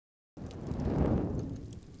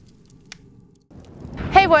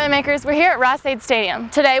Hey Boilermakers, we're here at Ross-Ade Stadium.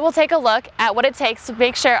 Today we'll take a look at what it takes to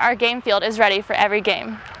make sure our game field is ready for every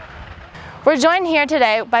game. We're joined here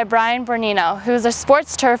today by Brian Bornino, who's a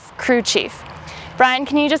sports turf crew chief. Brian,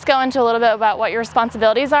 can you just go into a little bit about what your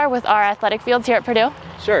responsibilities are with our athletic fields here at Purdue?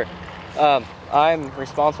 Sure. I'm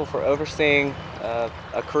responsible for overseeing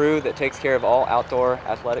a crew that takes care of all outdoor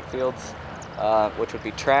athletic fields, which would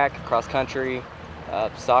be track, cross country,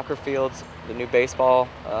 soccer fields, the new baseball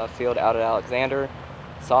field out at Alexander,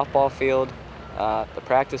 softball field, the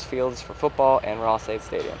practice fields for football, and Ross-Ade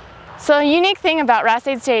Stadium. So a unique thing about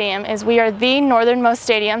Ross-Ade Stadium is we are the northernmost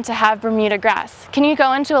stadium to have Bermuda grass. Can you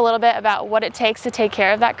go into a little bit about what it takes to take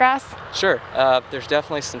care of that grass? Sure. There's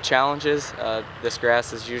definitely some challenges. This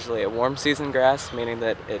grass is usually a warm season grass, meaning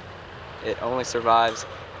that it only survives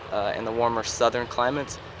in the warmer southern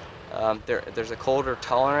climates. There's a colder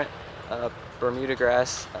tolerant Bermuda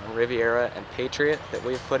grass, Riviera and Patriot that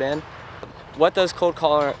we've put in. What those cold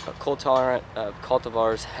tolerant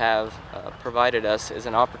cultivars have provided us is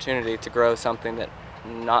an opportunity to grow something that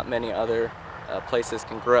not many other places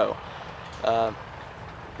can grow.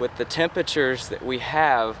 With the temperatures that we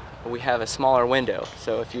have a smaller window.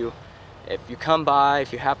 So if you come by,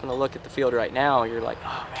 if you happen to look at the field right now, you're like,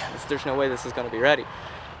 oh man, there's no way this is going to be ready.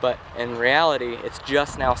 But in reality, it's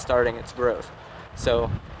just now starting its growth.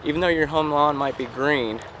 So even though your home lawn might be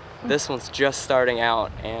green, this one's just starting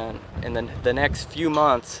out, and in the next few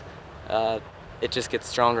months, it just gets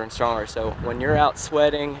stronger and stronger. So when you're out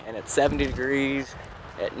sweating and it's 70 degrees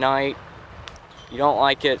at night, you don't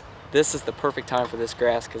like it, this is the perfect time for this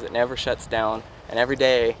grass because it never shuts down, and every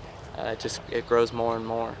day it grows more and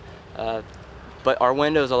more. But our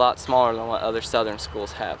window is a lot smaller than what other southern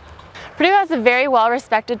schools have. Purdue has a very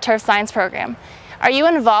well-respected turf science program. Are you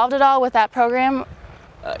involved at all with that program?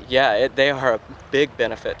 Yeah, they are a big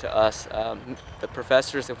benefit to us. The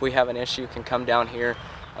professors, if we have an issue, can come down here.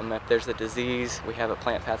 If there's a disease, we have a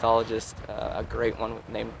plant pathologist, a great one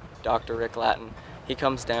named Dr. Rick Lattin. He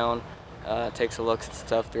comes down, takes a look at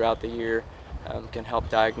stuff throughout the year, can help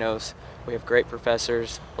diagnose. We have great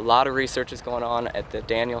professors. A lot of research is going on at the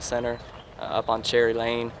Daniel Center up on Cherry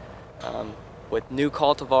Lane. With new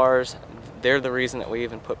cultivars, they're the reason that we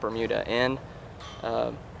even put Bermuda in.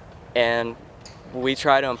 And we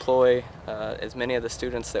try to employ as many of the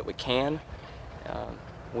students that we can.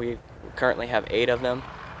 We currently have 8 of them,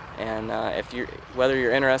 and whether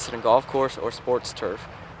you're interested in golf course or sports turf,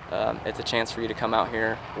 it's a chance for you to come out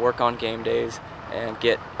here, work on game days, and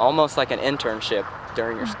get almost like an internship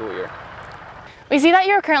during your school year. We see that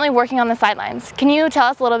you're currently working on the sidelines. Can you tell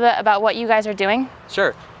us a little bit about what you guys are doing?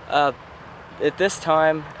 Sure. At this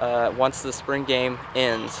time, once the spring game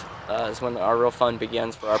ends, is when our real fun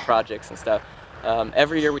begins for our projects and stuff.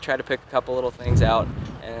 Every year we try to pick a couple little things out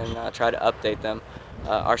and try to update them.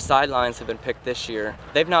 Our sidelines have been picked this year.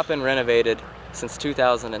 They've not been renovated since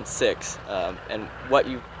 2006, and what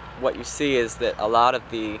you see is that a lot of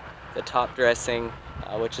the top dressing,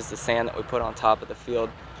 which is the sand that we put on top of the field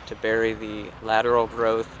to bury the lateral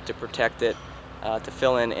growth, to protect it, to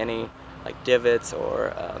fill in any like divots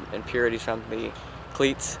or impurities from the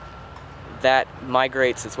cleats, that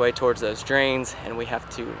migrates its way towards those drains, and we have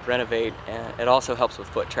to renovate, and it also helps with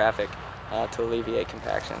foot traffic to alleviate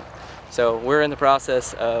compaction. So we're in the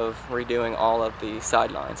process of redoing all of the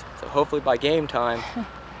sidelines. So hopefully by game time,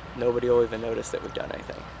 nobody will even notice that we've done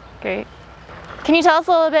anything. Great. Can you tell us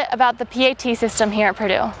a little bit about the PAT system here at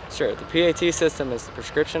Purdue? Sure. The PAT system is the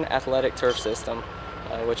Prescription Athletic Turf System,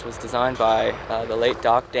 which was designed by the late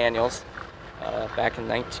Doc Daniels back in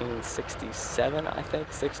 1967, I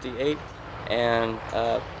think, 68. And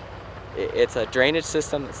it's a drainage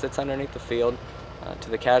system that sits underneath the field. To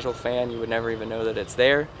the casual fan, you would never even know that it's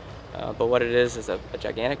there. But what it is a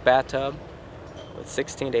gigantic bathtub with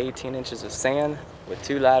 16 to 18 inches of sand with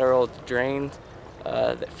 2 lateral drains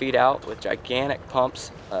that feed out with gigantic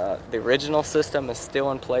pumps. The original system is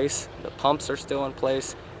still in place. The pumps are still in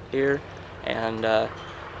place here. And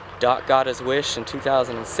Doc got his wish in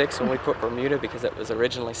 2006 when we put Bermuda, because it was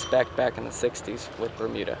originally spec'd back in the 60s with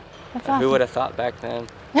Bermuda. That's awesome. Who would have thought back then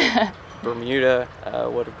Bermuda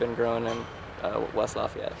would have been grown in West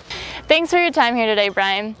Lafayette. Thanks for your time here today,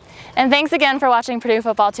 Brian. And thanks again for watching Purdue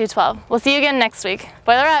Football 212. We'll see you again next week.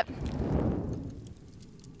 Boiler up!